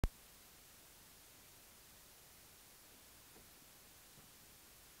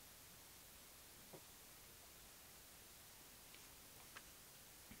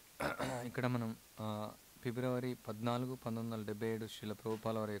ఇక్కడ మనం ఫిబ్రవరి 14, 1977 శ్రీల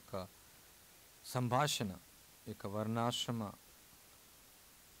ప్రభుపాల వారి యొక్క సంభాషణ యొక్క వర్ణాశ్రమ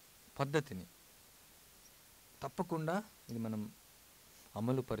పద్ధతిని తప్పకుండా ఇది మనం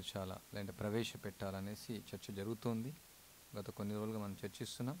అమలు పరచాలా లేదంటే ప్రవేశపెట్టాలనేసి చర్చ జరుగుతోంది. గత కొన్ని రోజులుగా మనం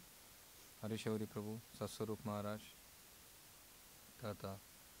చర్చిస్తున్నాం. హరీశౌరి ప్రభు, సస్వరూప్ మహారాజ్, తర్వాత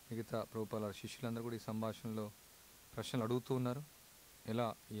మిగతా ప్రభుపాల శిష్యులందరూ కూడా ఈ సంభాషణలో ప్రశ్నలు అడుగుతూ ఉన్నారు. ఎలా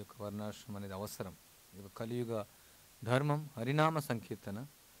ఈ యొక్క వర్ణాశ్రమం అనేది అవసరం, ఈ యొక్క కలియుగ ధర్మం హరినామ సంకీర్తన.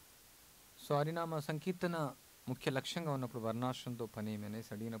 సో హరినామ సంకీర్తన ముఖ్య లక్ష్యంగా ఉన్నప్పుడు వర్ణాశ్రమంతో పని ఏమి అనేసి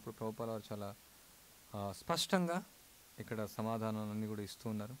అడిగినప్పుడు ప్రభుపాల వారు చాలా స్పష్టంగా ఇక్కడ సమాధానాలన్నీ కూడా ఇస్తూ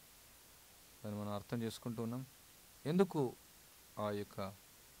ఉన్నారు. దాన్ని మనం అర్థం చేసుకుంటూ ఉన్నాం. ఎందుకు ఆ యొక్క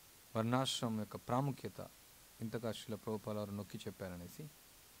వర్ణాశ్రమం యొక్క ప్రాముఖ్యత ఇంతగా శ్రీల ప్రభుపాల వారు నొక్కి చెప్పారనేసి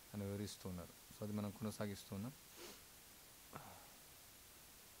అని వివరిస్తూ ఉన్నారు. సో అది మనం కొనసాగిస్తూ ఉన్నాం.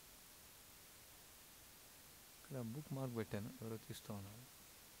 ఇక్కడ బుక్ మార్క్ పెట్టాను, ఎవరో తీస్తూ ఉన్నారు.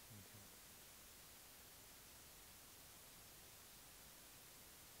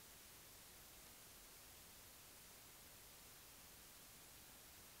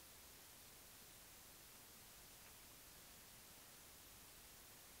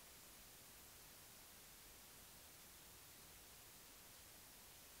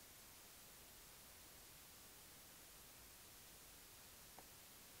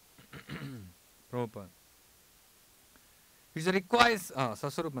 Prabhupada. It requires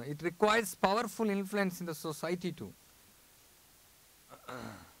it requires powerful influence in the society too.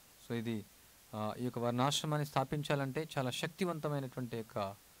 So ఇది ఈ యొక్క వర్ణాశ్రమాన్ని స్థాపించాలంటే చాలా శక్తివంతమైనటువంటి యొక్క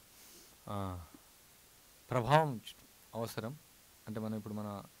ప్రభావం అవసరం. అంటే మనం ఇప్పుడు మన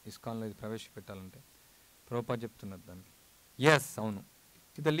ఇస్కాన్లో ఇది ప్రవేశపెట్టాలంటే ప్రభుపాద చెప్తున్నారు దానికి. ఎస్, అవును.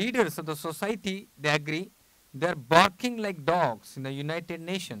 The leaders of the society they agree, they are barking like dogs in the United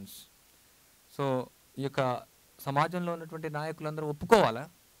nations. So ఈ యొక్క సమాజంలో ఉన్నటువంటి నాయకులందరూ ఒప్పుకోవాలా,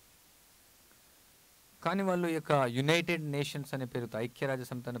 కానీ వాళ్ళు ఈ యొక్క యునైటెడ్ నేషన్స్ అనే పేరుతో, ఐక్యరాజ్య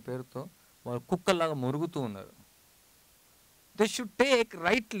సమితి అనే పేరుతో వాళ్ళు కుక్కల్లాగా మురుగుతూ ఉన్నారు. They should take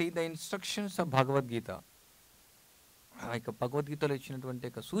rightly the instructions of Bhagavad Gita. ఆ యొక్క భగవద్గీతలో ఇచ్చినటువంటి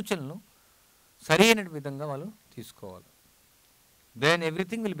యొక్క సూచనలు సరైన విధంగా వాళ్ళు తీసుకోవాలి. Then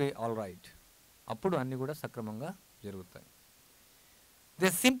everything will be all right. అప్పుడు అన్నీ కూడా సక్రమంగా జరుగుతాయి. They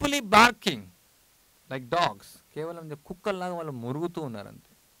simply barking like dogs, కేవలం కుక్కల్లాగా వాళ్ళు మురుగుతూ ఉన్నారు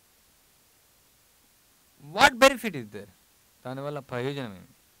అంతే. What benefit is there? దానివల్ల ప్రయోజనం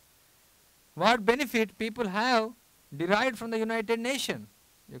ఏమి? What benefit people have derived from the United nation?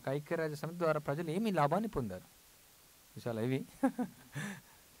 ఈ యొక్క ఐక్యరాజ్య సమితి ద్వారా ప్రజలు ఏమి లాభాన్ని పొందారు? విషయాలు ఇవి.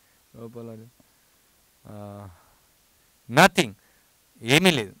 నథింగ్,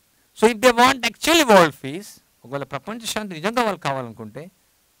 ఏమీ లేదు. So if they want actually world peace, ఒకవేళ ప్రపంచ శాంతి నిజంగా వాళ్ళు కావాలనుకుంటే,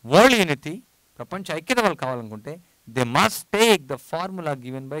 వరల్డ్ యూనిటీ, ప్రపంచ ఐక్యత వాళ్ళు కావాలనుకుంటే, they must take the formula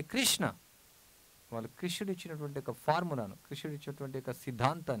given by Krishna. వాళ్ళు కృష్ణుడు ఇచ్చినటువంటి ఒక ఫార్ములాను, కృష్ణుడు ఇచ్చినటువంటి ఒక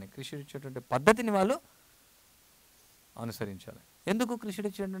సిద్ధాంతాన్ని, కృష్ణుడు ఇచ్చినటువంటి పద్ధతిని వాళ్ళు అనుసరించాలి. ఎందుకు కృష్ణుడు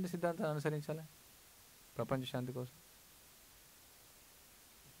ఇచ్చినటువంటి సిద్ధాంతాన్ని అనుసరించాలి? ప్రపంచ శాంతి కోసం.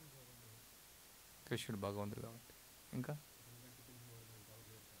 కృష్ణుడు భగవంతుడు కాబట్టి, ఇంకా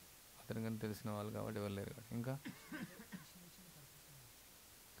అతని కానీ తెలిసిన వాళ్ళు కాబట్టి ఎవరు లేరు కాబట్టి, ఇంకా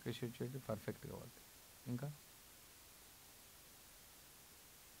కృష్ణుడు చేసి పర్ఫెక్ట్ కాబట్టి, ఇంకా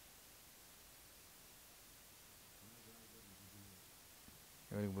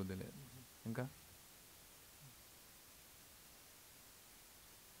ఎవరికి బుద్ధి లేదు, ఇంకా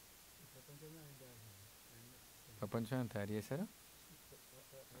ప్రపంచం తయారు చేశారు.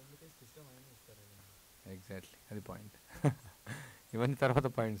 ఎగ్జాక్ట్లీ, అది పాయింట్. ఇవన్నీ తర్వాత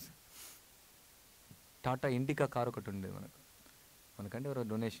పాయింట్స్. టాటా ఇండికా కారు ఒకటి ఉండేది మనకంటే ఎవరో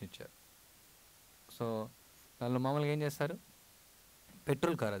డొనేషన్ ఇచ్చారు. సో దానిలో మామూలుగా ఏం చేస్తారు,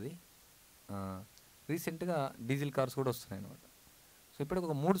 పెట్రోల్ కార్ అది. రీసెంట్గా డీజిల్ కార్స్ కూడా వస్తున్నాయి అన్నమాట. సో ఇప్పటికి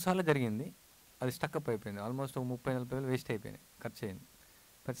ఒక 3 సార్లు జరిగింది, అది స్టక్అప్ అయిపోయింది. ఆల్మోస్ట్ ఒక 30-40 వేలు వేస్ట్ అయిపోయినాయి, ఖర్చు అయింది.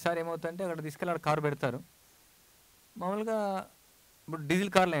 ప్రతిసారి ఏమవుతుందంటే అక్కడ తీసుకెళ్ళి అక్కడ కారు పెడతారు. మామూలుగా ఇప్పుడు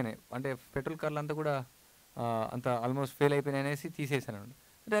డీజిల్ కార్లు అయినాయి, అంటే పెట్రోల్ కార్లు అంతా కూడా అంత ఆల్మోస్ట్ ఫెయిల్ అయిపోయినాయి అనేసి తీసేసాను.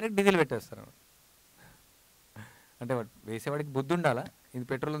 డైరెక్ట్ డీజిల్ పెట్టేస్తారు. అంటే వేసేవాడికి బుద్ధి ఉండాలా, ఇది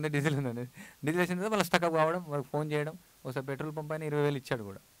పెట్రోల్ ఉంది డీజిల్ ఉంది అనేది. డీజిల్ వేసిన తర్వాత మళ్ళీ స్టక్అప్ కావడం, వాళ్ళకి ఫోన్ చేయడం. ఒకసారి పెట్రోల్ పంప్ అయినా 20,000 ఇచ్చాడు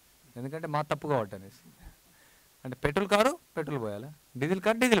కూడా, ఎందుకంటే మా తప్పు కాబట్టి అనేసి. అంటే petrol car petrol పోయాలా, diesel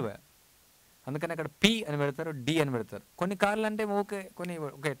car diesel పోయాలి. అందుకని అక్కడ పి అని పెడతారు, డి అని పెడతారు. కొన్ని కార్లు అంటే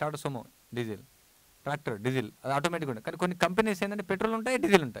okay Tata Sumo diesel, tractor diesel, అది ఆటోమేటిక్గా ఉంటుంది. కానీ కొన్ని కంపెనీస్ ఏంటంటే పెట్రోల్ ఉంటాయి,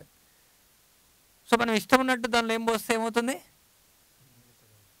 డీజిల్ ఉంటాయి. సో మనం ఇష్టం ఉన్నట్టు దానిలో ఏం పోస్తే ఏమవుతుంది,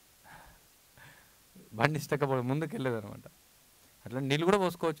 బండి స్టక్అప్ ముందుకు వెళ్ళేది అనమాట. అట్లా నీళ్ళు కూడా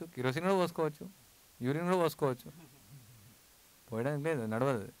పోసుకోవచ్చు, కిరోసిన్ కూడా పోసుకోవచ్చు, యూరిన్ కూడా పోసుకోవచ్చు, పోయడానికి లేదు,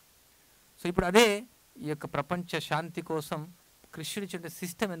 నడవదు. సో ఇప్పుడు అదే ఈ యొక్క ప్రపంచ శాంతి కోసం కృష్ణుడి ఇచ్చే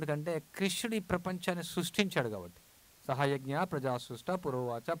సిస్టమ్. ఎందుకంటే కృష్ణుడు ఈ ప్రపంచాన్ని సృష్టించాడు కాబట్టి, సహాయజ్ఞ ప్రజాసృష్ట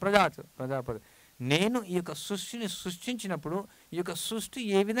పురోవాచ ప్రజాపతి, నేను ఈ యొక్క సృష్టిని సృష్టించినప్పుడు ఈ యొక్క సృష్టి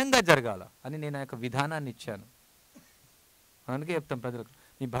ఏ విధంగా జరగాల అని నేను ఆ యొక్క విధానాన్ని ఇచ్చాను. అందుకే చెప్తాం ప్రజలకు,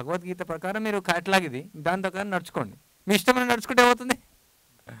 మీ భగవద్గీత ప్రకారం మీరు క్యాట్లాగ్ ఇది, దాని ప్రకారం నడుచుకోండి. మీ ఇష్టమైన నడుచుకుంటే ఏమవుతుంది?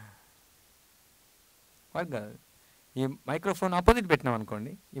 కాదు, ఈ మైక్రోఫోన్ ఆపోజిట్ పెట్టినాం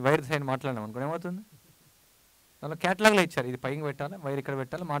అనుకోండి, ఈ వైర్ సైడ్ మాట్లాడినాం అనుకోండి, ఏమవుతుంది? దానిలో క్యాట్లాగ్లో ఇచ్చారు, ఇది పైకి పెట్టాలి, వైర్ ఇక్కడ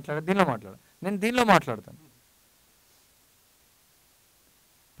పెట్టాలి, మాట్లాడాలి, దీనిలో మాట్లాడాలి. నేను దీనిలో మాట్లాడతాను.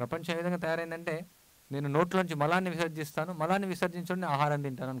 ప్రపంచం ఏ విధంగా తయారైందంటే, నేను నోట్లోంచి మలాన్ని విసర్జిస్తాను, మలాన్ని విసర్జించండి, ఆహారం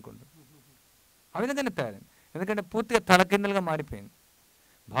తింటాను అనుకుంటాను. ఆ విధంగానే తయారైంది. ఎందుకంటే పూర్తిగా తలకిందులుగా మారిపోయింది.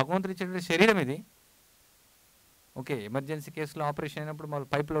 భగవంతుడు ఇచ్చేటువంటి శరీరం ఇది. ఓకే, ఎమర్జెన్సీ కేసులో ఆపరేషన్ అయినప్పుడు వాళ్ళు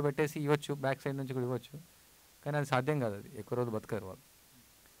పైపులో పెట్టేసి ఇవ్వచ్చు, బ్యాక్ సైడ్ నుంచి కూడా ఇవ్వచ్చు. కానీ అది సాధ్యం కాదు, అది ఎక్కువ రోజు బతకరు వాళ్ళు.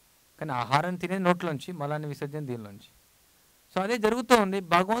 కానీ ఆహారం తినేది నోట్లోంచి, మలాన్ని విసర్జన దీనిలోంచి. సో అదే జరుగుతూ ఉంది.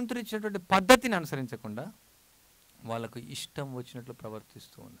 భగవంతుడు ఇచ్చినటువంటి పద్ధతిని అనుసరించకుండా వాళ్ళకు ఇష్టం వచ్చినట్లు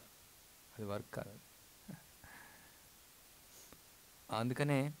ప్రవర్తిస్తూ ఉన్నారు. అది వర్క్ కాదు.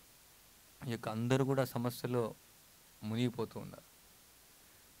 అందుకనే ఈ యొక్క అందరూ కూడా సమస్యలో మునిగిపోతూ ఉన్నారు.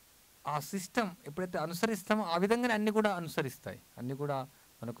 ఆ సిస్టమ్ ఎప్పుడైతే అనుసరిస్తామో ఆ విధంగానే అన్నీ కూడా అనుసరిస్తాయి. అన్నీ కూడా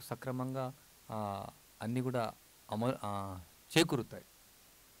మనకు సక్రమంగా అన్నీ కూడా చేకూరుతాయి.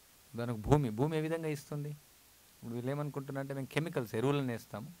 దానికి భూమి ఏ విధంగా ఇస్తుంది? ఇప్పుడు వీళ్ళు ఏమనుకుంటున్నారంటే, మేము కెమికల్స్ ఎరువులను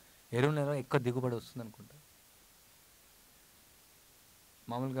వేస్తాము, ఎరువులలో ఎక్కువ దిగుబడి వస్తుంది అనుకుంటారు.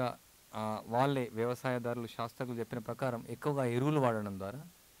 మామూలుగా వాళ్ళే వ్యవసాయదారులు, శాస్త్రజ్ఞులు చెప్పిన ప్రకారం ఎక్కువగా ఎరువులు వాడడం ద్వారా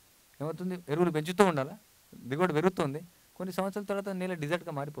ఏమవుతుంది? ఎరువులు పెంచుతూ ఉండాలా, దిగుబడి పెరుగుతుంది. కొన్ని సంవత్సరాల తర్వాత నేల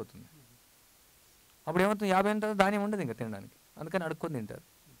డిజర్ట్గా మారిపోతుంది. అప్పుడు ఏమవుతుంది? 50 ఏళ్ళ తర్వాత ధాన్యం ఉండదు ఇంకా తినడానికి. అందుకని అడుక్కొని తింటారు.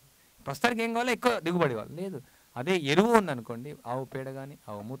 ప్రస్తుతానికి ఏం కావాలో ఎక్కువ దిగుబడి కావాలి. లేదు, అదే ఎరువు ఉందనుకోండి, ఆవు పేడ కానీ,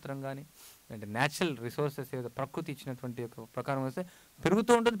 ఆవు మూత్రం కానీ, అంటే న్యాచురల్ రిసోర్సెస్ ఏదో ప్రకృతి ఇచ్చినటువంటి ప్రకారం వస్తే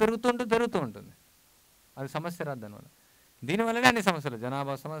పెరుగుతూ ఉంటుంది. అది సమస్య రాదు దానివల్ల. దీనివల్లనే అన్ని సమస్యలు,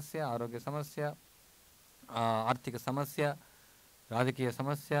 జనాభా సమస్య, ఆరోగ్య సమస్య, ఆర్థిక సమస్య, రాజకీయ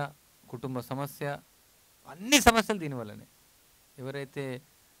సమస్య, కుటుంబ సమస్య, అన్ని సమస్యలు దీనివల్లనే. ఎవరైతే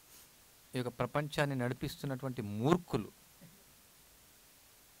ఈ యొక్క ప్రపంచాన్ని నడిపిస్తున్నటువంటి మూర్ఖులు,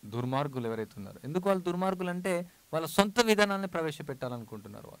 దుర్మార్గులు ఎవరైతే ఉన్నారో, ఎందుకు వాళ్ళు దుర్మార్గులు అంటే వాళ్ళ సొంత విధానాన్ని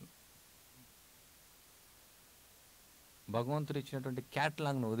ప్రవేశపెట్టాలనుకుంటున్నారు. వాళ్ళు భగవంతుడు ఇచ్చినటువంటి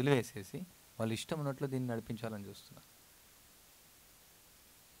క్యాట్లాగ్ను వదిలివేసేసి వాళ్ళు ఇష్టం ఉన్నట్లు దీన్ని నడిపించాలని చూస్తున్నారు.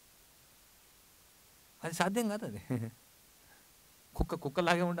 అది సాధ్యం కాదు. అది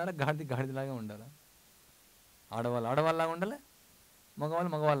కుక్కలాగే ఉండాలా, గాడిదలాగే ఉండాలా, ఆడవాళ్ళలాగా ఉండాలి,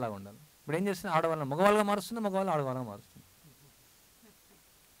 మగవాళ్ళలాగా ఉండాలి. ఇప్పుడు ఏం చేస్తుంది? ఆడవాళ్ళని మగవాళ్ళగా మారుస్తుంది, మగవాళ్ళు ఆడవాళ్ళగా మారుస్తుంది.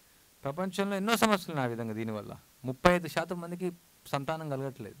 ప్రపంచంలో ఎన్నో సమస్యలు ఉన్నాయి ఆ విధంగా. దీనివల్ల 35% మందికి సంతానం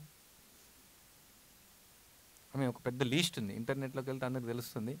కలగట్లేదు. ఆమె ఒక పెద్ద లిస్ట్ ఉంది, ఇంటర్నెట్లోకి వెళ్తే అందరికి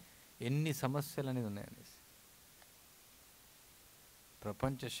తెలుస్తుంది ఎన్ని సమస్యలు అనేది ఉన్నాయనేసి.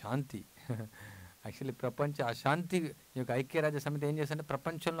 ప్రపంచ శాంతి యాక్చువల్లీ ప్రపంచ అశాంతి ఈ యొక్క ఐక్యరాజ్య సమితి ఏం చేస్తుంటే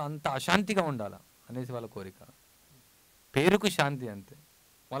ప్రపంచంలో అంత అశాంతిగా ఉండాలా అనేసి వాళ్ళ కోరిక. పేరుకు శాంతి అంతే.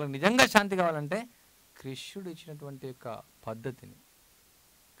 వాళ్ళకి నిజంగా శాంతి కావాలంటే కృష్ణుడు ఇచ్చినటువంటి యొక్క పద్ధతిని,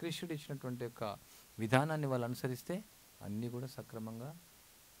 కృష్ణుడు ఇచ్చినటువంటి యొక్క విధానాన్ని వాళ్ళు అనుసరిస్తే అన్నీ కూడా సక్రమంగా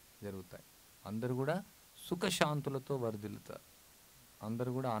జరుగుతాయి. అందరూ కూడా సుఖశాంతులతో వర్ధిల్లుతారు, అందరూ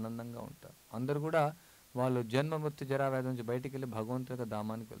కూడా ఆనందంగా ఉంటారు, అందరూ కూడా వాళ్ళు జన్మ మృత్యు జరావ్యాధి నుంచి బయటికి వెళ్ళి భగవంతుని యొక్క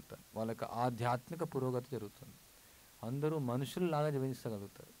ధామానికి వెళ్తారు. వాళ్ళ యొక్క ఆధ్యాత్మిక పురోగతి జరుగుతుంది. అందరూ మనుషుల్లాగా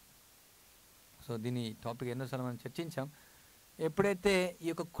జీవించగలుగుతారు. సో దీని టాపిక్ ఎన్నోసార్లు మనం చర్చించాం. ఎప్పుడైతే ఈ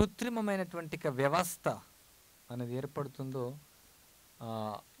యొక్క కృత్రిమమైనటువంటి వ్యవస్థ అనేది ఏర్పడుతుందో,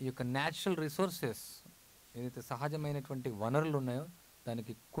 ఈ యొక్క న్యాచురల్ రిసోర్సెస్ ఏదైతే సహజమైనటువంటి వనరులు ఉన్నాయో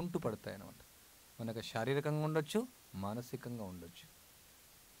దానికి కుంటు పడతాయి అన్నమాట. మనకు శారీరకంగా ఉండొచ్చు, మానసికంగా ఉండొచ్చు,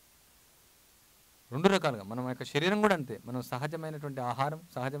 రెండు రకాలుగా. మన యొక్క శరీరం కూడా అంతే. మనం సహజమైనటువంటి ఆహారం,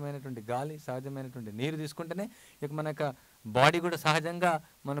 సహజమైనటువంటి గాలి, సహజమైనటువంటి నీరు తీసుకుంటేనే ఇక మన యొక్క బాడీ కూడా సహజంగా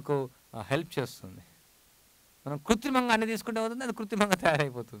మనకు హెల్ప్ చేస్తుంది. మనం కృత్రిమంగా అన్ని తీసుకుంటే అవుతుంది, అది కృత్రిమంగా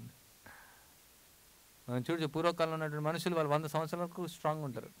తయారైపోతుంది. మనం చూడచ్చు, పూర్వకాలంలో ఉన్నటువంటి మనుషులు వాళ్ళు 100 సంవత్సరాల వరకు స్ట్రాంగ్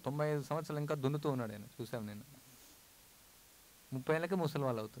ఉంటారు. 95 సంవత్సరాలు ఇంకా దున్నుతూ ఉన్నాడు ఆయన, చూసాం నేను. 30 ఏళ్ళకే ముసలి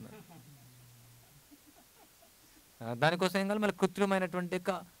వాళ్ళు అవుతున్నారు. దానికోసం ఏం కావాలి? మళ్ళీ కృత్రిమైనటువంటి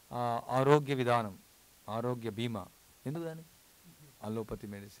ఆరోగ్య విధానం, ఆరోగ్య బీమా. ఎందుకు దానికి? అలోపతి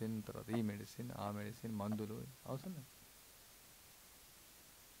మెడిసిన్, తర్వాత ఈ మెడిసిన్, ఆ మెడిసిన్, మందులు అవసరం లేదు.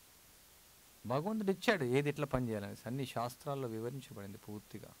 భగవంతుడు ఇచ్చాడు ఏది ఎట్లా పనిచేయాలనేసి, అన్ని శాస్త్రాల్లో వివరించబడింది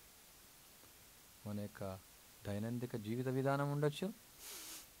పూర్తిగా. మన యొక్క దైనందిక జీవిత విధానం ఉండొచ్చు,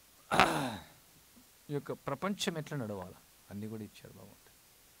 ఈ యొక్క ప్రపంచం ఎట్లా నడవాలా అన్నీ కూడా ఇచ్చాడు భగవంతుడు.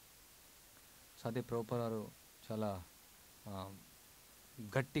 సో అదే ప్రభుపాదారు చాలా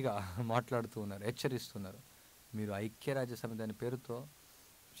గట్టిగా మాట్లాడుతూ ఉన్నారు, హెచ్చరిస్తున్నారు. మీరు ఐక్యరాజ్య సమితి అనే పేరుతో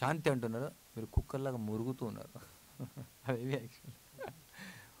శాంతి అంటున్నారు, మీరు కుక్కర్లాగా మురుగుతూ ఉన్నారు. అదేవి యాక్చువల్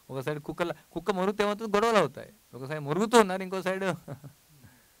ఒక సైడ్ కుక్క మురుగుతూ ఏమవుతుంది, గొడవలు అవుతాయి. ఒక సైడ్ మురుగుతూ ఉన్నారు, ఇంకో సైడ్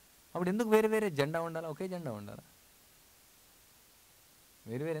అప్పుడు ఎందుకు వేరే వేరే జెండా ఉండాలా, ఒకే జెండా ఉండాలా?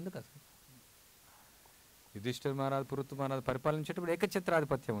 వేరు వేరు ఎందుకు అసలు? యుధిష్ఠిర మహారాజు పురుత్తు మహారాజు పరిపాలించేటప్పుడు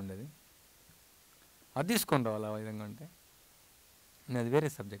ఏకఛత్రాధిపత్యం ఉండేది, అది తీసుకొని రావాలి ఆ విధంగా. అంటే అది వేరే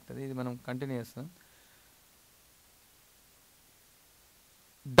సబ్జెక్ట్, అది ఇది మనం కంటిన్యూ చేస్తాం.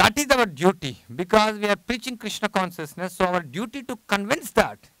 That is our duty, because we are preaching Krishna consciousness. So our duty to convince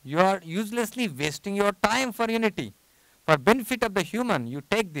that you are uselessly wasting your time for unity, for benefit of the human. You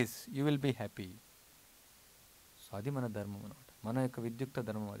take this, you will be happy. So అది మన ధర్మం అన్నమాట, మన యొక్క విద్యుక్త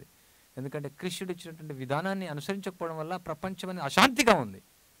ధర్మం అది. ఎందుకంటే కృష్ణుడు ఇచ్చినటువంటి విధానాన్ని అనుసరించకపోవడం వల్ల ప్రపంచం అనేది అశాంతిగా ఉంది.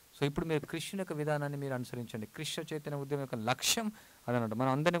 సో ఇప్పుడు మీరు కృష్ణుని యొక్క విధానాన్ని మీరు అనుసరించండి. కృష్ణ చైతన్య ఉద్యమం యొక్క లక్ష్యం అదనమాట.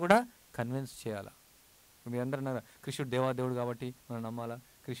 మనం అందరినీ కూడా కన్విన్స్ చేయాలా. మీ అందరూ కృష్ణుడు దేవాదేవుడు కాబట్టి మనం నమ్మాలా,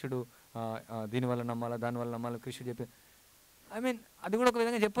 కృష్ణుడు దీనివల్ల నమ్మాలా, దానివల్ల నమ్మాలా, కృష్ణుడు చెప్పి అది కూడా ఒక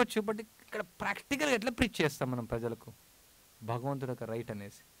విధంగా చెప్పొచ్చు. బట్ ఇక్కడ ప్రాక్టికల్గా ఎట్లా ప్రీచ్ చేస్తాం మనం ప్రజలకు భగవంతుడు యొక్క రైట్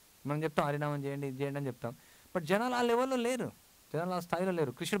అనేసి? మనం చెప్తాం హరినామం చేయండి, ఇది చేయండి అని చెప్తాం. బట్ జనాలు ఆ లెవెల్లో లేరు, జనాలు ఆ స్థాయిలో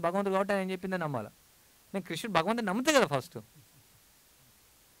లేరు. కృష్ణుడు భగవంతుడు కాబట్టి ఆయన చెప్పిందని నమ్మాలా. నేను కృష్ణుడు భగవంతుడు నమ్మితే కదా, ఫస్ట్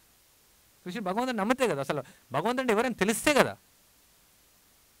కృష్ణుడు భగవంతుడు నమ్మితే కదా, అసలు భగవంతుడు ఎవరైనా తెలిస్తే కదా.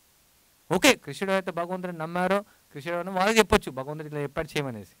 ఓకే, కృష్ణుడు అయితే భగవంతుడిని నమ్మారో, కృష్ణుడు వాళ్ళకి చెప్పొచ్చు భగవంతుడు ఇట్లా చెప్పాడు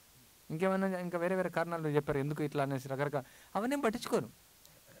చేయమనేసి. ఇంకేమన్నా ఇంకా వేరే వేరే కారణాలు చెప్పారు ఎందుకు ఇట్లా అనేసి రకరకాల, అవన్నీ పట్టించుకోరు.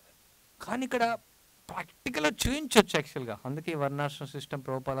 కానీ ఇక్కడ ప్రాక్టికల్గా చూపించవచ్చు యాక్చువల్గా. అందుకే వర్ణాశ్రమ సిస్టమ్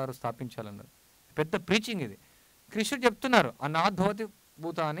ప్రభుపాదారు స్థాపించాలన్నారు. పెద్ద ప్రీచింగ్ ఇది. కృష్ణుడు చెప్తున్నారు, అన్నాధోతి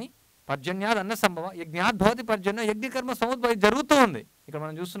భూతాన్ని పర్జన్యాద్ అన్న సంభవ యజ్ఞాధోతి పర్జన్యం, యజ్ఞకర్మ సముద్భవం జరుగుతూ ఉంది. ఇక్కడ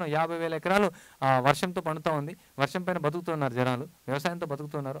మనం చూస్తున్నాం 50,000 ఎకరాలు వర్షంతో పండుతూ ఉంది, వర్షం పైన బతుకుతున్నారు జనాలు, వ్యవసాయంతో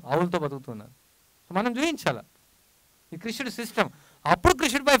బతుకుతున్నారు, ఆవులతో బతుకుతున్నారు. మనం చూపించాలా ఈ కృష్ణుడి సిస్టమ్. అప్పుడు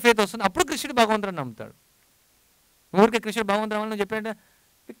కృష్ణుడిపై ఫేత్ వస్తుంది, అప్పుడు కృష్ణుడు భగవంతుని నమ్ముతాడు. ఊరికే కృష్ణుడు భగవంతుడు అవ్వాలని చెప్పాడంటే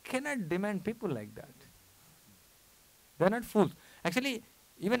we cannot demand people like that. They are not fools. Actually,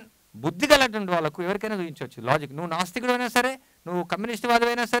 even బుద్ధి కలిగినటువంటి వాళ్ళకు ఎవరికైనా చూపించవచ్చు లాజిక్. నువ్వు నాస్తికుడు అయినా సరే, నువ్వు కమ్యూనిస్ట్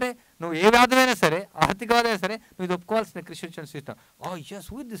వాదమైనా సరే, నువ్వు ఏ వాదమైనా సరే, ఆర్థికవాదమైనా సరే, నువ్వు ఇది ఒప్పుకోవాల్సిన Christian system. Oh yes,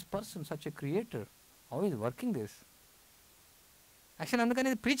 who is this person, such a creator, how is working this? Actual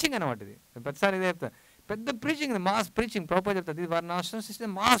అందుకని ఇది ప్రీచింగ్ అనమాట. ఇది ప్రతిసారి ఇదే చెప్తా, పెద్ద ప్రీచింగ్, ఇది మాస్ ప్రీచింగ్. ప్రాపర్ చెప్తుంది, ఇది వర్ణాశ్రమ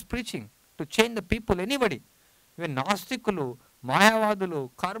system mass preaching to change the people, anybody. Even నాస్తికులు, మాయావాదులు,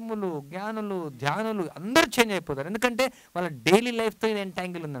 కర్ములు, జ్ఞానులు, ధ్యానులు అందరూ చేంజ్ అయిపోతారు. ఎందుకంటే వాళ్ళ డైలీ లైఫ్తో ఇది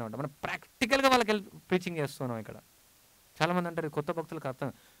ఎంటాంగిల్ ఉందన్నమాట. మనం ప్రాక్టికల్గా వాళ్ళకి ప్రీచింగ్ చేస్తున్నాం. ఇక్కడ చాలామంది అంటారు కొత్త భక్తులకు అర్థం,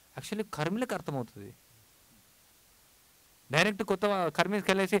 యాక్చువల్లీ కర్మిలకు అర్థమవుతుంది. డైరెక్ట్ కొత్త కర్మీకి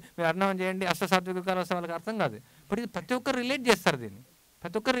వెళ్ళేసి మీరు అర్ణవం చేయండి అష్టసాత్వికాలు వస్తే వాళ్ళకి అర్థం కాదు. బట్ ఇది ప్రతి ఒక్కరు రిలేట్ చేస్తారు, దీన్ని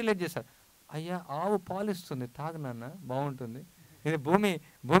ప్రతి ఒక్కరు రిలేట్ చేస్తారు. అయ్యా ఆవు పాలిస్తుంది, తాగు నాన్న, బాగుంటుంది. ఇది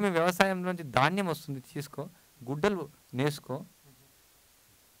భూమి వ్యవసాయం నుంచి ధాన్యం వస్తుంది, తీసుకో, గుడ్డలు నేసుకో.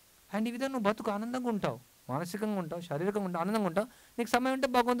 అండ్ ఈ విధంగా నువ్వు బతుకు ఆనందంగా ఉంటావు, మానసికంగా ఉంటావు, శారీరకంగా ఉంటావు, ఆనందంగా ఉంటావు. నీకు సమయం ఉంటే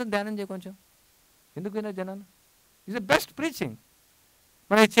భగవంతుని ధ్యానం చేయ కొంచెం. ఎందుకు విన్నారు జనాలు? Is the best preaching.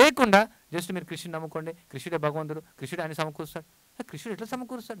 మనం చేయకుండా జస్ట్ మీరు కృష్ణుడు నమ్ముకోండి, కృష్ణుడే భగవంతుడు, కృష్ణుడు అని సమకూరుస్తాడు. కృష్ణుడు ఎట్లా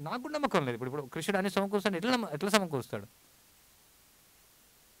సమకూరుస్తాడు? నాకు కూడా నమ్మకం లేదు. ఇప్పుడు కృష్ణుడు అని సమకూరుస్తాడు, ఎట్లా సమకూరుస్తాడు?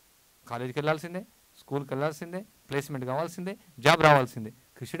 కాలేజీకి వెళ్ళాల్సిందే, స్కూల్కి వెళ్ళాల్సిందే, ప్లేస్మెంట్ కావాల్సిందే, జాబ్ రావాల్సిందే.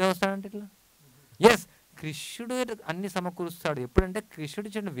 కృష్ణుడే వస్తాడంటే ఎట్లా? ఎస్, కృష్ణుడు అన్ని సమకూరుస్తాడు. ఎప్పుడంటే కృష్ణుడు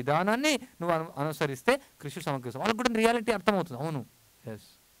ఇచ్చిన విధానాన్ని నువ్వు అనుసరిస్తే కృష్ణుడు సమకూరుస్తాడు. వాళ్ళకి కూడా రియాలిటీ అర్థమవుతుంది. అవును, ఎస్,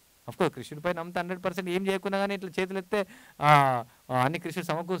 అఫ్కోర్స్ కృష్ణుడిపై నమ్మితే 100% ఏం చేయకున్నా కానీ ఇట్లా చేతులు ఎత్తే అన్ని కృష్ణుడు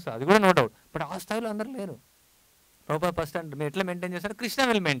సమకూరుస్తాడు, అది కూడా నో డౌట్. బట్ ఆ స్థాయిలో అందరూ లేరు. ప్రాపర్ ఫస్ట్ అంటే మీరు ఎట్లా మెయింటైన్ చేస్తారు? Krishna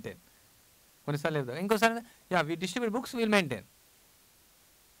will maintain. కొన్నిసార్లు లేదు, ఇంకోసారి వి డిస్ట్రిబ్యూట్ బుక్స్ విల్ మెయింటైన్.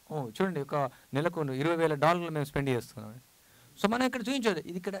 చూడండి, ఒక నెలకు $20,000 మేము స్పెండ్ చేస్తున్నాం. సో మనం ఇక్కడ చూపించదు.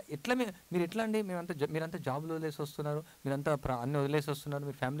 ఇది ఇక్కడ ఎట్లా మీరు ఎట్లా అండి, మీరంతా జాబ్లు వదిలేసి వస్తున్నారు, మీరంతా అన్ని వదిలేసి వస్తున్నారు,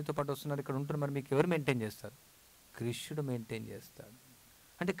 మీరు ఫ్యామిలీతో పాటు వస్తున్నారు, ఇక్కడ ఉంటున్నారు. మరి మీకు ఎవరు మెయింటైన్ చేస్తారు? కృష్ణుడు మెయింటైన్ చేస్తాడు.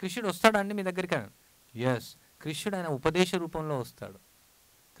 అంటే కృష్ణుడు వస్తాడండి మీ దగ్గరికి? ఎస్, కృష్ణుడు ఆయన ఉపదేశ రూపంలో వస్తాడు.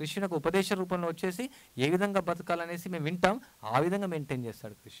 కృష్ణుడు ఒక ఉపదేశ రూపంలో వచ్చేసి ఏ విధంగా బతకాలనేసి మేము వింటాం, ఆ విధంగా మెయింటైన్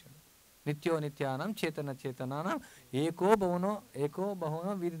చేస్తాడు కృష్ణుడు. నిత్యో నిత్యానం చేతన చేతనానం ఏకో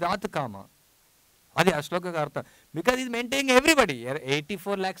బహునో విధాత్ కామ. అది ఆ శ్లోక అర్థం. బికాజ్ ఇది maintaining everybody.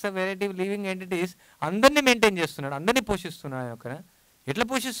 84 lakhs of variety living entities అందరినీ మెయింటైన్ చేస్తున్నాడు, అందరినీ పోషిస్తున్నాడు. ఆయన ఎట్లా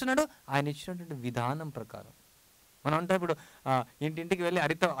పోషిస్తున్నాడు? ఆయన ఇచ్చినటువంటి విధానం ప్రకారం. మనం అంటే ఇప్పుడు ఇంటింటికి వెళ్ళి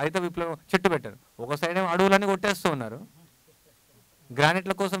హరిత విప్లవం చెట్టు పెట్టారు. ఒక సైడ్ ఏమో అడవులన్నీ కొట్టేస్తూ ఉన్నారు,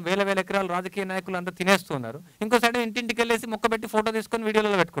 గ్రానైట్ల కోసం వేల వేల ఎకరాలు రాజకీయ నాయకులు అంతా తినేస్తూ ఉన్నారు. ఇంకో సైడ్ ఇంటింటికి వెళ్ళేసి మొక్క పెట్టి ఫోటో తీసుకొని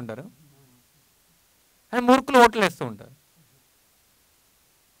వీడియోలలో పెట్టుకుంటారు, అని మూర్ఖులు ఓట్లు వేస్తూ ఉంటారు.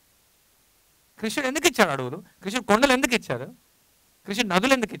 కృష్ణుడు ఎందుకు ఇచ్చాడు అడవులు? కృష్ణుడు కొండలు ఎందుకు ఇచ్చాడు? కృష్ణుడు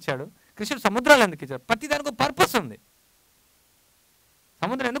నదులు ఎందుకు ఇచ్చాడు? కృష్ణుడు సముద్రాలు ఎందుకు ఇచ్చాడు? ప్రతి దానికి ఒక పర్పస్ ఉంది.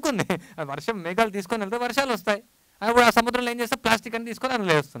 సముద్రం ఎందుకు ఉంది? వర్షం మేఘాలు తీసుకొని వెళ్తే వర్షాలు వస్తాయి. అప్పుడు ఆ సముద్రంలో ఏం చేస్తాం? ప్లాస్టిక్ అని తీసుకొని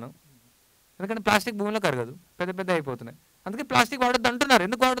అందులో వేస్తున్నాం. ఎందుకంటే ప్లాస్టిక్ భూమిలో కరగదు, పెద్ద పెద్ద అయిపోతున్నాయి. అందుకే ప్లాస్టిక్ వాడొద్దు అంటున్నారు.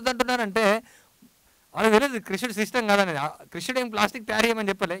 ఎందుకు వాడొద్దు అంటున్నారు అంటే అది తెలియదు, కృష్ణుడు సిస్టమ్ కాదనేది. కృష్ణుడు ఏం ప్లాస్టిక్ తయారు చేయమని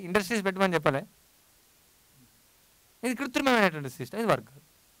చెప్పలే, ఇండస్ట్రీస్ పెట్టమని చెప్పలే. ఇది కృత్రిమమైనటువంటి సిస్టమ్, ఇది work.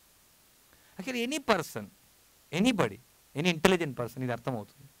 Actually any person, anybody, any intelligent person ఇది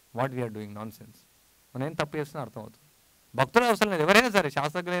అర్థమవుతుంది. What we are doing non sense, మనం ఏం తప్పు చేస్తున్నా అర్థమవుతుంది. భక్తులు అవసరం లేదు, ఎవరైనా సరే,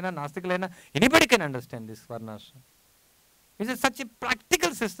 శాస్త్రజ్ఞులైనా నాస్తికులైనా, anybody can understand this వర్ణాశ్రమం. It's such a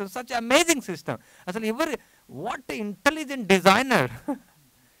practical system, such amazing system. అసలు వాట్ ఇంటెలిజెంట్ డిజైనర్,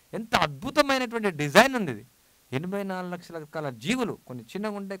 ఎంత అద్భుతమైనటువంటి డిజైన్ ఉంది ఇది. 84 లక్షల రకాల జీవులు, కొన్ని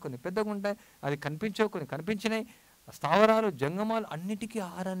చిన్నగా ఉంటాయి, కొన్ని పెద్దగా ఉంటాయి, అది కనిపించవు, కొన్ని కనిపించినాయి. స్థావరాలు, జంగమాలు, అన్నిటికీ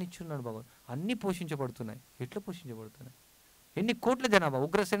ఆహారాన్ని ఇచ్చున్నాడు భగవాన్. అన్నీ పోషించబడుతున్నాయి. ఎట్లా పోషించబడుతున్నాయి? ఎన్ని కోట్ల జనాభా?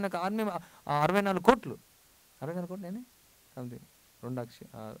 ఉగ్రసేనకు ఆర్మీ 64 కోట్లు, 64 కోట్లు నేనే సంథింగ్ 2 లక్షలు.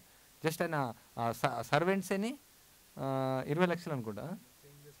 జస్ట్ ఆయన సర్వెంట్స్ అని 20 లక్షలు అనుకుంటా.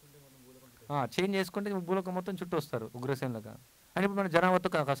 చేంజ్ చేసుకుంటే భూలోకం మొత్తం చుట్టూ వస్తారు ఉగ్రసేనలకు. అని ఇప్పుడు మనం జనాభాతో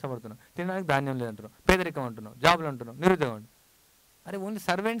కష్టపడుతున్నాం, తినడానికి ధాన్యం లేదంటున్నాం, పేదరికం అంటున్నాం, జాబులు అంటున్నాం, నిరుద్యోగం అంటున్నాం. అరే ఓన్లీ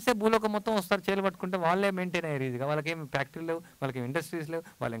సర్వెంట్సే భూలోకం మొత్తం వస్తారు, చేలు పట్టుకుంటే వాళ్ళే మెయింటైన్ అయ్యారు ఈజీగా. వాళ్ళకేం ఫ్యాక్టరీలు లేవు, వాళ్ళకేం ఇండస్ట్రీస్ లేవు,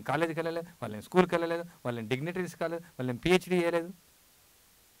 వాళ్ళేం కాలేజీకి వెళ్ళలేదు, వాళ్ళేం స్కూల్కి వెళ్ళలేదు, వాళ్ళేం డిగ్నిటరీస్ కాలేదు, వాళ్ళేం పిహెచ్డీ చేయలేదు.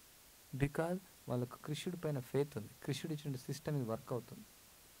 బికాజ్ వాళ్ళకు కృష్ణుడి పైన ఫెయిత్ ఉంది. కృష్ణుడు ఇచ్చిన సిస్టమ్ ఇది వర్క్ అవుతుంది.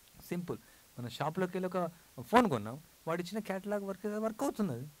 సింపుల్. మన షాప్లోకి వెళ్ళి ఒక ఫోన్ కొన్నాం, వాడు ఇచ్చిన క్యాటలాగ్ వర్క్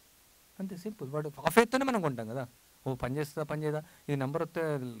అవుతుంది. అది అంతే సింపుల్. వాడు ఆ ఫెయిత్తోనే మనం కొంటాం కదా. ఓ పని చేస్తుందా, పని చేయదా, ఇది నెంబర్ వస్తే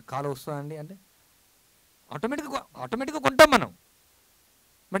కాల్ వస్తుందా అండి అంటే ఆటోమేటిక్గా కొంటాం మనం.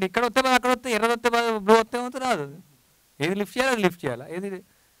 బట్ ఇక్కడ వస్తే అక్కడ వస్తే, ఎర్ర వస్తే బ్లూ వస్తే రాదు. ఏది లిఫ్ట్ చేయాలి, అది లిఫ్ట్ చేయాలి. ఏది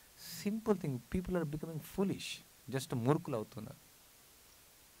simple thing. People are becoming foolish, just మూర్ఖులు అవుతున్నారు.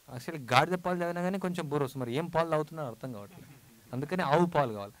 యాక్చువల్లీ గాడిద పాలు తాగినా కానీ కొంచెం బుర్ర వస్తుంది, మరి ఏం పాలు తాగుతున్నారో అర్థం కావట్లేదు. అందుకని ఆవు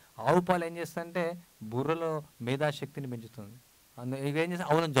పాలు కావాలి. ఆవు పాలు ఏం చేస్తుందంటే బుర్రలో మేధాశక్తిని పెంచుతుంది. ఇవేం చేస్తే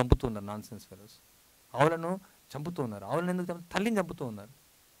ఆవులను చంపుతున్నారు, నాన్ సెన్స్ ఫెలోస్. ఆవులను చంపుతున్నారు. ఆవులను ఎందుకు తల్లిని చంపుతూ ఉన్నారు.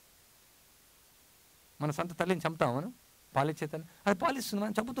 మన సొంత తల్లిని చంపుతాం మనం, పాలిచ్చే తల్లి, అది పాలిస్తుంది,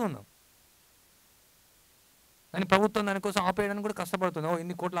 మనం చంపుతూ ఉన్నాం. దాని ప్రభుత్వం దానికోసం ఆపేయడానికి కూడా కష్టపడుతుంది.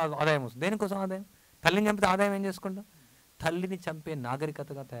 ఇన్ని కోట్ల ఆదాయం వస్తుంది. దేనికోసం ఆదాయం? తల్లిని చంపితే ఆదాయం ఏం చేసుకుంటాం? తల్లిని చంపే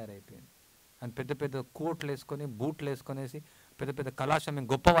నాగరికతగా తయారైపోయింది. అని పెద్ద పెద్ద కోట్లు వేసుకొని, బూట్లు వేసుకొనేసి పెద్ద పెద్ద కళాశాల మేము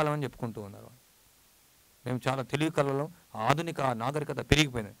గొప్ప వాళ్ళమని చెప్పుకుంటూ ఉన్నారు. మేము చాలా తెలివి కళలో ఆధునిక నాగరికత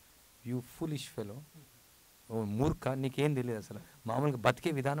పెరిగిపోయినాయి. యూ ఫులిష్ ఫెలో, ఓ మూర్ఖ, నీకేం తెలియదు అసలు. మామూలుగా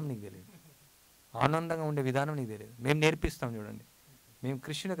బతికే విధానం నీకు తెలియదు, ఆనందంగా ఉండే విధానం నీకు తెలియదు. మేము నేర్పిస్తాం చూడండి. మేము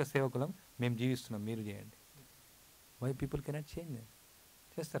కృష్ణుని యొక్క సేవకులం, మేము జీవిస్తున్నాం, మీరు చేయండి. Why people cannot change?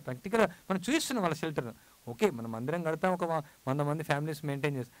 చేస్తారు. ప్రాక్టికల్గా మనం చూస్తున్నాం వాళ్ళ షెల్టర్. ఓకే, మనం అందరం కడతాం, ఒక 100 మంది ఫ్యామిలీస్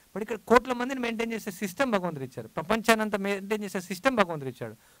మెయింటైన్ చేస్తాం. బట్ ఇక్కడ కోట్ల మందిని మెయింటైన్ చేసే సిస్టమ్ భగవంతుడు ఇచ్చారు. ప్రపంచాన్ని అంతా మెయింటైన్ చేసే సిస్టమ్ భగవంతుడు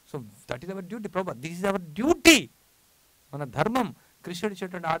ఇచ్చాడు. So that is our duty. ప్రభా, దిస్ ఈజ్ అవర్ డ్యూటీ. మన ధర్మం కృష్ణుడు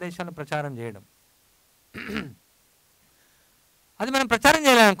ఇచ్చేటువంటి ఆదేశాలను ప్రచారం చేయడం. అది మనం ప్రచారం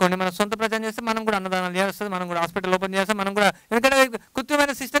చేయాలనుకోండి, మన సొంత ప్రచారం చేస్తే మనం కూడా అన్నదానాలు చేస్తాం, మనం కూడా హాస్పిటల్ ఓపెన్ చేస్తాం, మనం కూడా, ఎందుకంటే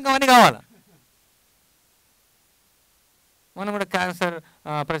కృత్రిమైన సిస్టమ్ అవన్నీ కావాలా. మనం కూడా క్యాన్సర్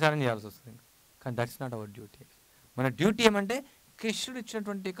ప్రచారం చేయాల్సి వస్తుంది. కానీ దట్స్ నాట్ అవర్ డ్యూటీ. మన డ్యూటీ ఏమంటే కృష్ణుడు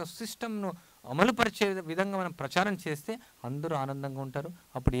ఇచ్చినటువంటి ఒక సిస్టమ్ను అమలుపరిచే విధంగా మనం ప్రచారం చేస్తే అందరూ ఆనందంగా ఉంటారు.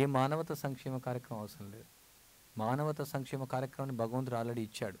 అప్పుడు ఏ మానవత సంక్షేమ కార్యక్రమం అవసరం లేదు. మానవత సంక్షేమ కార్యక్రమాన్ని భగవంతుడు ఆల్రెడీ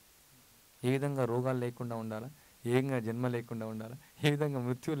ఇచ్చాడు. ఏ విధంగా రోగాలు లేకుండా ఉండాలా, ఏ విధంగా జన్మ లేకుండా ఉండాలా, ఏ విధంగా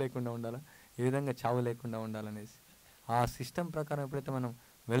మృత్యు లేకుండా ఉండాలా, ఏ విధంగా చావు లేకుండా ఉండాలనేసి ఆ సిస్టమ్ ప్రకారం ఎప్పుడైతే మనం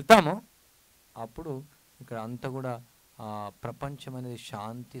వెళ్తామో అప్పుడు ఇక్కడ అంతా కూడా ప్రపంచం అనేది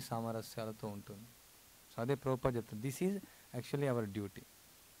శాంతి సామరస్యాలతో ఉంటుంది. సో అదే ప్రభుపాద చెప్తుంది, this is actually our duty.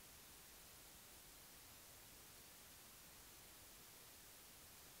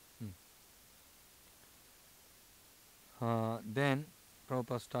 Then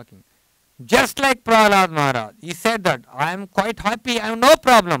Prabhupada is talking. Just like Prahlad Maharaj, he said that I am quite happy, I have no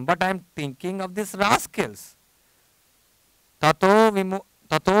problem, but I am thinking of these rascals. Tato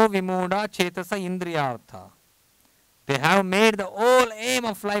vimuda chetasa indriyartha. They have made the whole aim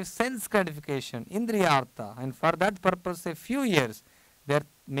of life sense gratification, indriyartha, and for that purpose a few years they are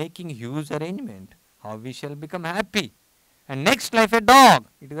making huge arrangement how we shall become happy, and next life a dog.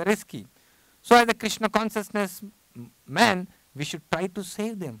 It is risky. So as the Krishna consciousness man, we should try to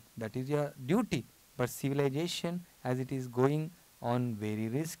save them. That is your duty. But civilization, as it is going on, very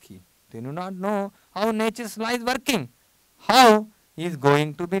risky. They do not know how nature's law is working. How is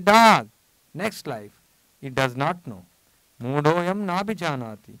going to be dark next life? It does not know. Mudoyam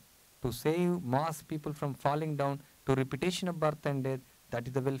nabhijanati. To save mass people from falling down to repetition of birth and death, that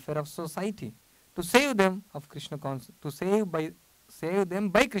is the welfare of society. To save them of Krishna to save them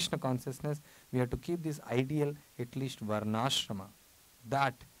by Krishna consciousness, we have to keep this ideal at least varnashrama.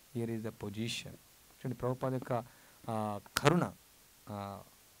 That here is the position. చూడండి ప్రభుపాద యొక్క కరుణ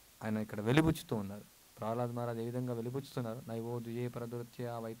ఆయన ఇక్కడ వెలిబుచ్చుతూ ఉన్నారు. ప్రహ్లాద్ మహారాజ్ ఏ విధంగా వెలిబుచ్చుతున్నారు. నైవో ద్విజే పరదురత్య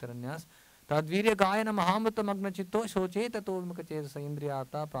వైతరణ్యాస్ తద్వీర్య గాయన మహామృత మగ్న చిత్తో శోచేతతో విముఖ చేత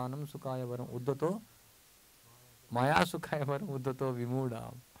ఇంద్రియాత ప్రాణం సుఖాయ వరం ఉద్దతో మాయా సుఖాయ వరం ఉద్దతో విమూఢ.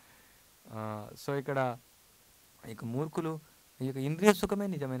 సో ఇక్కడ ఇక మూర్ఖులు ఈ యొక్క ఇంద్రియ సుఖమే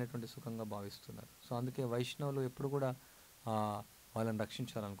నిజమైనటువంటి సుఖంగా భావిస్తున్నారు. సో అందుకే వైష్ణవులు ఎప్పుడు కూడా వాళ్ళని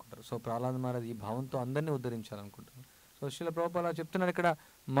రక్షించాలనుకుంటారు. సో ప్రహ్లాద్ మహారాజ్ ఈ భావంతో అందరినీ ఉద్ధరించాలనుకుంటున్నారు. సో శ్రీల ప్రభుపాద చెప్తున్నారు ఇక్కడ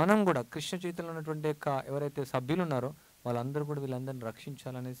మనం కూడా కృష్ణ చైతన్యంలో ఉన్నటువంటి యొక్క ఎవరైతే సభ్యులు ఉన్నారో వాళ్ళందరూ కూడా వీళ్ళందరినీ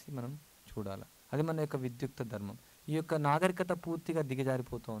రక్షించాలనేసి మనం చూడాలి. అది మన యొక్క విద్యుక్త ధర్మం. ఈ యొక్క నాగరికత పూర్తిగా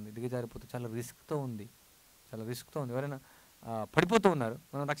దిగజారిపోతూ చాలా రిస్క్తో ఉంది. ఎవరైనా పడిపోతూ ఉన్నారు,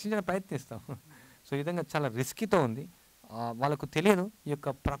 మనం రక్షించడానికి ప్రయత్నిస్తాం. సో ఈ విధంగా చాలా రిస్కీతో ఉంది. వాళ్ళకు తెలియదు ఈ యొక్క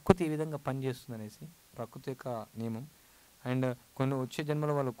ప్రకృతి ఏ విధంగా పనిచేస్తుంది అనేసి, ప్రకృతి యొక్క నియమం. అండ్ కొన్ని వచ్చే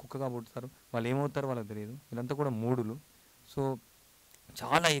జన్మలో వాళ్ళు కుక్కగా పుడతారు, వాళ్ళు ఏమవుతారో వాళ్ళకి తెలియదు. వీళ్ళంతా కూడా మూడులు. సో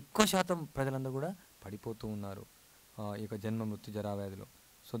చాలా ఎక్కువ శాతం ప్రజలందరూ కూడా పడిపోతూ ఉన్నారు ఈ యొక్క జన్మ మృత్యు జరావ్యాధిలో.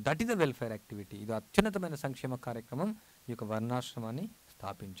 So that is the welfare activity. ఇది అత్యున్నతమైన సంక్షేమ కార్యక్రమం. ఈ యొక్క వర్ణాశ్రమాన్ని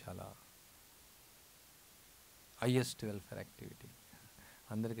స్థాపించాలా, హైయెస్ట్ వెల్ఫేర్ యాక్టివిటీ.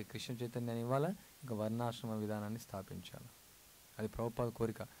 అందరికీ కృష్ణ చైతన్యాన్ని ఇవ్వాలా, ఇంకా వర్ణాశ్రమ విధానాన్ని స్థాపించాలి. అది ప్రభుపాద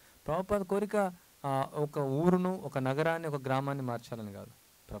కోరిక. ప్రభుపాద కోరిక ఒక ఊరును, ఒక నగరాన్ని, ఒక గ్రామాన్ని మార్చాలని కాదు,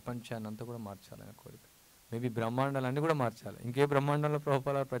 ప్రపంచాన్ని అంతా కూడా మార్చాలనే కోరిక. మేబీ బ్రహ్మాండాలన్నీ కూడా మార్చాలి. ఇంకే బ్రహ్మాండంలో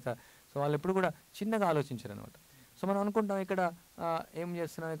ప్రభుపాద ప్రచారం. సో వాళ్ళు ఎప్పుడు కూడా చిన్నగా ఆలోచించారు అనమాట. సో మనం అనుకుంటాం ఇక్కడ ఏం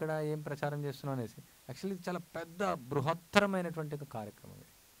చేస్తున్నాం, ఇక్కడ ఏం ప్రచారం చేస్తున్నాం అనేసి. యాక్చువల్లీ ఇది చాలా పెద్ద బృహత్తరమైనటువంటి ఒక కార్యక్రమం.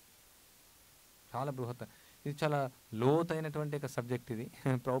 ఇది చాలా బృహత్తర, ఇది చాలా లోతైనటువంటి ఒక సబ్జెక్ట్. ఇది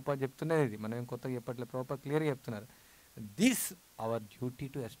ప్రభుపాద చెప్తున్నది. ఇది మనం ఏం కొత్తగా చెప్పట్లేదు, ప్రభుపాద క్లియర్గా చెప్తున్నారు. This our duty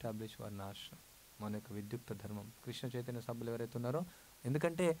to establish వర్ణాశ్రమం, మన యొక్క విద్యుక్త ధర్మం. కృష్ణ చైతన్య సభ్యులు ఎవరైతే ఉన్నారో,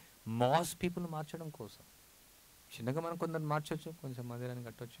 ఎందుకంటే మాస్ పీపుల్ మార్చడం కోసం. చిన్నగా మనం కొందరు మార్చవచ్చు, కొంచెం మందిరాన్ని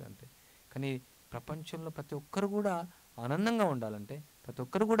కట్టవచ్చు అంతే. కానీ ప్రపంచంలో ప్రతి ఒక్కరు కూడా ఆనందంగా ఉండాలంటే, ప్రతి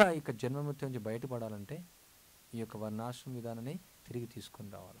ఒక్కరు కూడా ఈ యొక్క జన్మమృత్యు నుంచి బయటపడాలంటే ఈ యొక్క వర్ణాశ్రమ విధానాన్ని తిరిగి తీసుకొని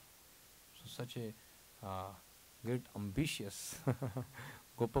రావాలి. So such a great ambitious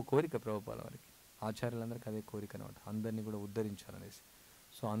గొప్ప కోరిక ప్రభుపాద వారికి. ఆచార్యులందరికీ అదే కోరిక అనమాట, అందరినీ కూడా ఉద్ధరించాలనేసి.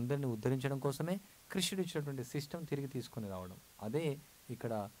 సో అందరినీ ఉద్ధరించడం కోసమే కృష్ణుడు ఇచ్చినటువంటి సిస్టమ్ తిరిగి తీసుకొని రావడం. అదే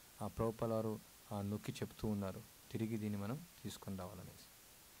ఇక్కడ ప్రభుపాద వారు నొక్కి చెప్తూ ఉన్నారు, తిరిగి దీన్ని మనం తీసుకొని రావాలనేసి.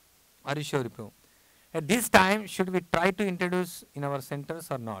 హరీశ్వరి ప్రభు, at this time should we try to introduce in our centres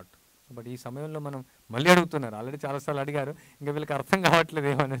are not. But ఈ సమయంలో మనం మళ్ళీ అడుగుతున్నారు, ఆల్రెడీ చాలాసార్లు అడిగారు, ఇంకా వీళ్ళకి అర్థం కావట్లేదు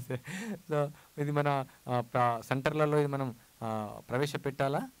ఏమనేసి. సో ఇది మన సెంటర్లలో ఇది మనం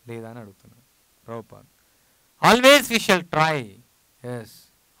ప్రవేశపెట్టాలా లేదా అని అడుగుతున్నారు Prabhupada. Always we shall try. Yes,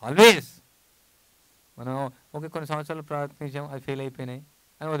 always. మనం ఓకే కొన్ని సంవత్సరాలు ప్రయత్నించాం, అది ఫెయిల్ అయిపోయినాయి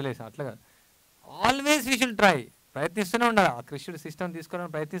అని వదిలేసాం, అట్లా కాదు. ఆల్వేస్ వి షుడ్ ట్రై, ప్రయత్నిస్తూనే ఉండాలి. ఆ కృష్ణుడి సిస్టమ్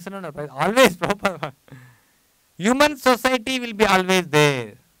తీసుకోవడానికి ప్రయత్నిస్తూనే ఉండాలి always. Human society will be always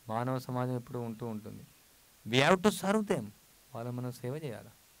there. మానవ సమాజం ఎప్పుడు ఉంటూ ఉంటుంది. We have to serve them. వాళ్ళని మనం సేవ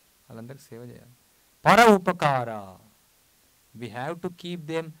చేయాలి, వాళ్ళందరికీ సేవ చేయాలి. పర ఉపకార, we have to keep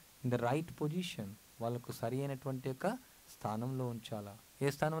them in the right position. వాళ్ళకు సరి అయినటువంటి యొక్క స్థానంలో ఉంచాలా. ఏ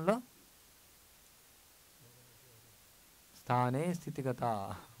స్థానంలో? స్థానే స్థితిగత.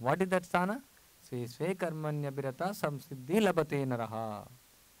 వాట్ ఇస్ దట్ స్థాన? స్వే స్వే కర్మణ్యభిరత సంసిద్ధి లభతే నరః.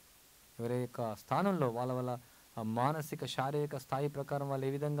 ఎవరి యొక్క స్థానంలో వాళ్ళ వల్ల మానసిక శారీరక స్థాయి ప్రకారం వాళ్ళు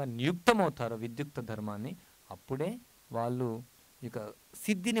ఏ విధంగా నియుక్తమవుతారో విద్యుక్త ధర్మాన్ని, అప్పుడే వాళ్ళు ఇక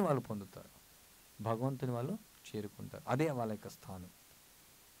సిద్ధిని వాళ్ళు పొందుతారు, భగవంతుని వాళ్ళు చేరుకుంటారు. అదే వాళ్ళ యొక్క స్థానం.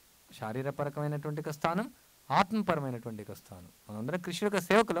 శారీరపరకమైనటువంటి ఒక స్థానం, ఆత్మపరమైనటువంటి ఒక స్థానం. మనందరం కృష్ణుడి యొక్క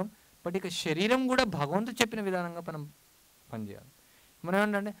సేవకులం. బట్ ఇక శరీరం కూడా భగవంతుడు చెప్పిన విధానంగా మనం పనిచేయాలి. మనం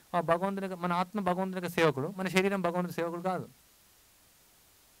ఏమంటే భగవంతుని, మన ఆత్మ భగవంతుని యొక్క సేవకుడు, మన శరీరం భగవంతుని సేవకుడు కాదు.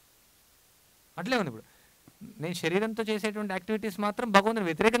 అట్లే ఉంది. ఇప్పుడు నేను శరీరంతో చేసేటువంటి యాక్టివిటీస్ మాత్రం భగవంతుని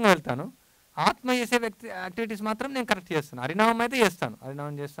వ్యతిరేకంగా వెళ్తాను, ఆత్మ చేసే యాక్టివిటీస్ మాత్రం నేను కరెక్ట్ చేస్తాను. హరినామం అయితే చేస్తాను,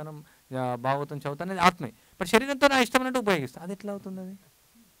 హరినామం చేస్తాను, భాగవతం చదువుతాను, అది ఆత్మే. బట్ శరీరంతో నా ఇష్టం అన్నట్టు ఉపయోగిస్తాను. అది ఎట్లా అవుతుంది? అది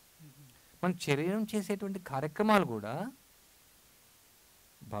మన శరీరం చేసేటువంటి కార్యక్రమాలు కూడా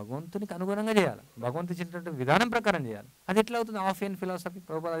భగవంతునికి అనుగుణంగా చేయాలి, భగవంతు ఇచ్చినటువంటి విధానం ప్రకారం చేయాలి. అది ఎట్లా అవుతుంది? ఆఫ్ ఎన్ ఫిలాసఫీ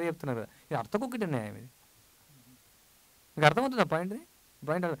ప్రభుపాద అదే చెప్తున్నారు కదా. ఇది అర్థకొకటి న్యాయం. ఇది మీకు అర్థమవుతుందా పాయింట్?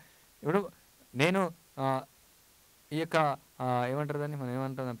 పాయింట్ ఇప్పుడు నేను ఈ యొక్క ఏమంటారు దాన్ని, మనం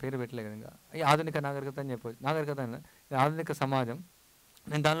ఏమంటారు, నా పేరు పెట్టలే కదా ఇంకా, ఈ ఆధునిక నాగరికత అని చెప్పవచ్చు. నాగరికత ఈ ఆధునిక సమాజం,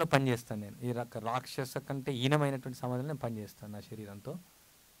 నేను దానిలో పనిచేస్తాను. నేను ఈ రాక్షస కంటే హీనమైనటువంటి సమాజంలో నేను పనిచేస్తాను నా శరీరంతో,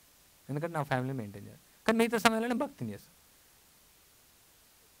 ఎందుకంటే నా ఫ్యామిలీ మెయింటైన్ చేయాలి. కానీ మిగతా సమయంలో నేను భక్తిని చేస్తాను.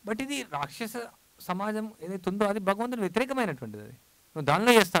 బట్ ఇది రాక్షస సమాజం ఏదైతే ఉందో అది భగవంతుని వ్యతిరేకమైనటువంటిది. అది నువ్వు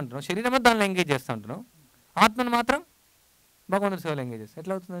దానిలో చేస్తూ ఉంటున్నావు, శరీరం దానిలో ఎంగేజ్ చేస్తూ ఉంటున్నావు, ఆత్మను మాత్రం భగవంతుని సేవలో ఎంగేజ్ చేస్తావు.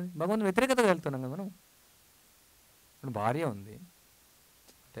 ఎట్లా అవుతుంది? అది భగవంతుని వ్యతిరేకతగా వెళ్తున్నాం కదా మనం. ఇప్పుడు భార్య ఉంది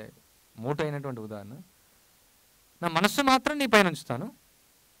అంటే మూట అయినటువంటి ఉదాహరణ, నా మనస్సు మాత్రం నీ పైన ఉంచుతాను,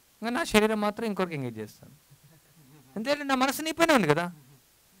 ఇంకా నా శరీరం మాత్రం ఇంకొకరికి ఎంగేజ్ చేస్తాను. అంతేంటే నా మనసు నీ పైన ఉంది కదా,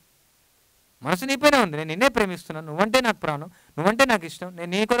 మనసు నీ పైన ఉంది. నేను నిన్నే ప్రేమిస్తున్నాను, నువ్వంటే నాకు ప్రాణం, నువ్వంటే నాకు ఇష్టం,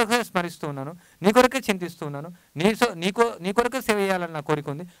 నేను నీ కొరకే స్మరిస్తూ ఉన్నాను, నీ కొరకే చింతిస్తూ ఉన్నాను, నీ కొరకే సేవ చేయాలని నా కోరిక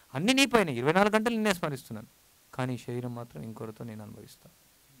ఉంది. అన్నీ నీ పైన 24 గంటలు నిన్నే స్మరిస్తున్నాను, కానీ శరీరం మాత్రం ఇంకొకరితో నేను అనుభవిస్తాను.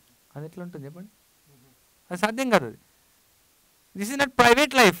 అది ఎట్లా ఉంటుంది చెప్పండి? అది సాధ్యం కాదు. అది this is not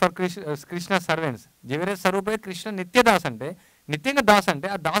private life for Krishna servants. జీవరే స్వరూపే Krishna Nityadas అంటే, నిత్యంగా దాస్ అంటే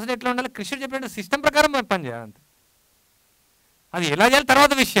ఆ దాసుడు ఎట్లా ఉండాలి? కృష్ణుడు చెప్పిన సిస్టమ్ ప్రకారం మనం పని చేయాలి అంతే. అది ఎలా చేయాలి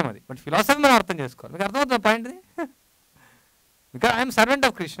తర్వాత విషయం అది, బట్ ఫిలాసఫీ మనం అర్థం చేసుకోవాలి. మీకు అర్థమవుతుంది point? Because I'm servant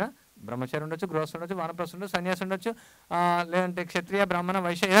of Krishna. బ్రహ్మచారి ఉండొచ్చు, గృహస్థ ఉండొచ్చు, వానప్రస్థ ఉండొచ్చు, సన్యాసి ఉండొచ్చు, లేదంటే క్షత్రియ బ్రాహ్మణ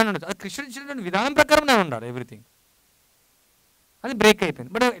వైశ్య ఏదైనా ఉండొచ్చు. అది కృష్ణుడు ఇచ్చినటువంటి విధానం ప్రకారం నేను ఉండాలి ఎవ్రీథింగ్. అది బ్రేక్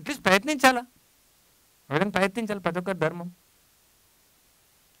అయిపోయింది, బట్ అట్లీస్ట్ ప్రయత్నించాలా, ఆ విధంగా ప్రయత్నించాలి ప్రతి ఒక్కరి ధర్మం.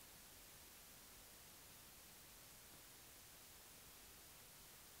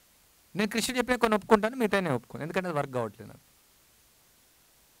 నేను కృష్ణుడు చెప్పిన కొన్ని ఒప్పుకుంటాను, మిగతా నేను ఒప్పుకోను, ఎందుకంటే అది వర్క్ కావట్లేదు నాకు.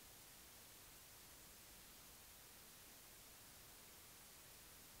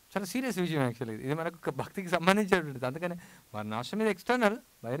 చాలా సీరియస్ విషయం యాక్చువల్లీ. ఇది మనకు భక్తికి సంబంధించినటువంటిది. అందుకని వర్ణాశ్రమం మీద ఎక్స్టర్నల్,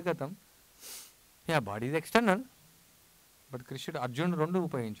 బహిర్గతం, బాడీ ఇది ఎక్స్టర్నల్. బట్ కృష్ణుడు అర్జునుడు 2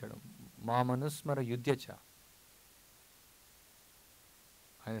 ఉపయోగించాడు. మా మనుస్మర యుద్ధచ,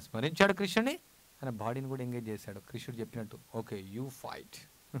 ఆయన స్మరించాడు కృష్ణుని, ఆయన బాడీని కూడా ఎంగేజ్ చేశాడు. కృష్ణుడు చెప్పినట్టు ఓకే యూ ఫైట్,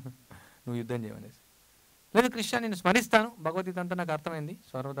 నువ్వు యుద్ధం చేయమనేసి. లేదు కృష్ణ నేను స్మరిస్తాను, భగవద్గీత అంతా నాకు అర్థమైంది,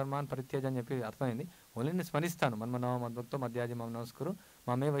 సర్వధర్మాన్ పరిత్యజ అని చెప్పి అర్థమైంది, ఓన్లీ నేను స్మరిస్తాను. మన్మనవ మద్భక్తో మధ్యాజి మమ నమస్కరు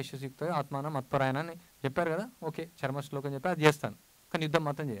మమే వైశ్యసిక్తో ఆత్మాన మత్పరాయణ అని చెప్పారు కదా. ఓకే చర్మ శ్లోకం చెప్పి అది చేస్తాను, కానీ యుద్ధం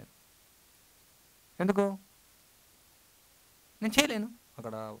మాత్రం చేయను. ఎందుకు? నేను చేయలేను.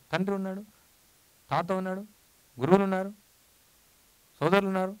 అక్కడ తండ్రి ఉన్నాడు, తాత ఉన్నాడు, గురువులు ఉన్నారు, సోదరులు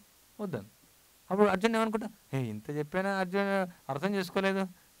ఉన్నారు, వద్దాను. అప్పుడు అర్జున్ ఏమనుకుంటా, ఇంత చెప్పానా అర్జున్ అర్థం చేసుకోలేదు,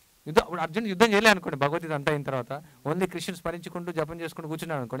 యుద్ధం. అప్పుడు అర్జున్ యుద్ధం చేయలేదు అనుకోండి, భగవద్గీత అంతా అయిన తర్వాత ఓన్లీ కృష్ణుని స్మరించుకుంటూ జపం చేసుకుంటూ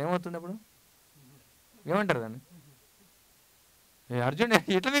కూర్చున్నాడు అనుకోండి, ఏమవుతుంది అప్పుడు? ఏమంటారు దాన్ని? అర్జున్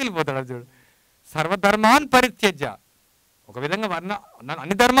ఎట్లా మిగిలిపోతాడు అర్జునుడు? సర్వధర్మాన్ పరిత్యజ్య, ఒక విధంగా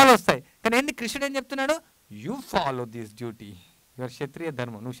అన్ని ధర్మాలు వస్తాయి, కానీ ఏంటి కృష్ణుడు ఏం చెప్తున్నాడు? You follow this duty, your క్షత్రియ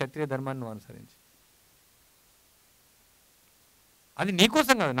ధర్మం, నువ్వు క్షత్రియ ధర్మాన్ని నువ్వు అనుసరించి. అది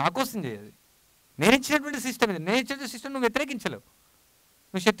నీకోసం కాదు, నా కోసం చేయాలి. నేను ఇచ్చినటువంటి సిస్టమ్ ఇది, నేను ఇచ్చినటువంటి సిస్టమ్ నువ్వు వ్యతిరేకించలేవు.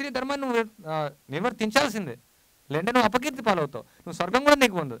 నువ్వు క్షత్రియ ధర్మాన్ని నువ్వు నిర్వర్తించాల్సిందే, లేదంటే నువ్వు అపకీర్తి పాలవుతావు, నువ్వు స్వర్గం కూడా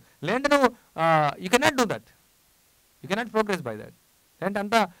నీకు పొందు, లేదంటే నువ్వు you cannot do that, you cannot progress by that, లేదంటే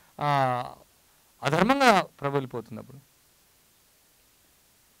అంతా అధర్మంగా ప్రబలిపోతుంది. అప్పుడు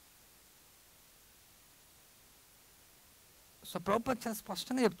సో ప్రభుపాద చాలా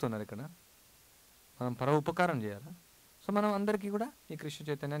స్పష్టంగా చెప్తున్నారు ఇక్కడ, మనం పర ఉపకారం చేయాలి. సో మనం అందరికీ కూడా ఈ కృష్ణ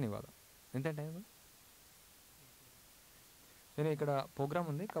చైతన్యాన్ని ఇవ్వాలి. ఎంతంటే నేను ఇక్కడ ప్రోగ్రామ్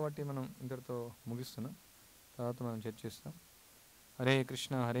ఉంది కాబట్టి మనం ఇంతటితో ముగిస్తున్నాం, తర్వాత మనం చర్చిస్తాం. హరే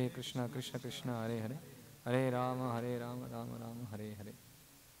కృష్ణ కృష్ణ కృష్ణ హరే హరే, హరే రామ రామ రామ హరే హరే.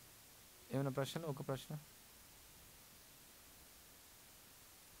 ఏమైనా ప్రశ్నలు? ఒక ప్రశ్న.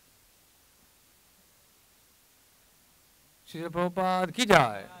 श्री प्रभुपाद की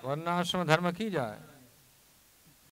जाए, वर्णाश्रम धर्म की जाए.